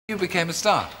You became a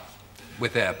star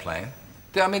with Airplane.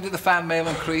 Did the fan mail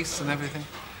increase and everything?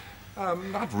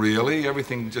 Not really.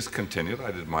 Everything just continued.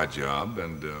 I did my job,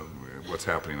 and what's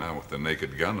happening now with The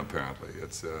Naked Gun, apparently,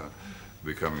 it's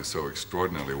becoming so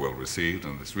extraordinarily well received,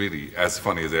 and it's really as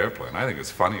funny as Airplane. I think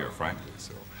it's funnier, frankly.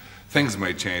 So things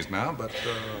may change now, but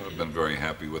I've been very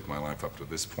happy with my life up to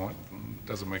this point. And it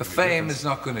doesn't make the any fame difference. is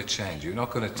not going to change. You're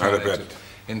not going to turn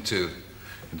into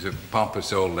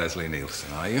pompous old Leslie Nielsen,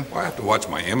 are you? Well, I have to watch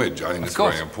my image. I think it's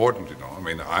very important, you know. I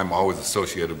mean, I'm always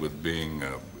associated with being,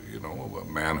 you know, a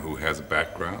man who has a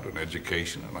background and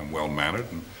education, and I'm well-mannered,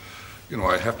 and, you know,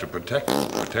 I have to protect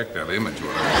that image.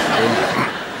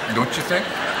 Don't you think?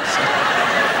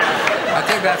 I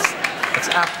think that's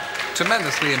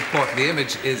tremendously important. The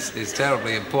image is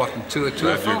terribly important to a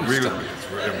film star. Agree with me. It's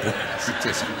very important.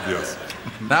 Yes.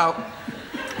 Now,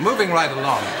 moving right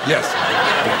along. Yes.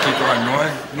 Keep on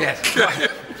going? Yes.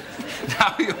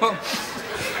 Now you're...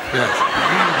 Yes.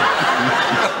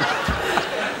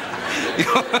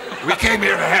 We came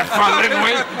here to have fun, didn't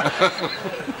we?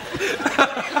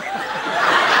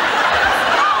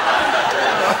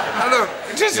 Now look,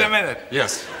 just a minute.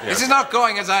 Yes. This is not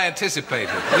going as I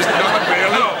anticipated. Not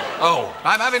really? No. Oh.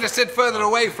 I'm having to sit further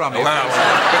away from you. Well.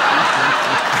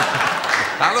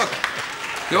 Now look,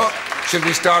 you're... Should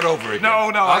we start over again? No,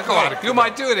 I'll go out. You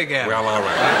might do it again. Well, all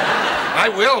right. I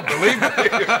will, believe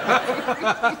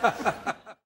me.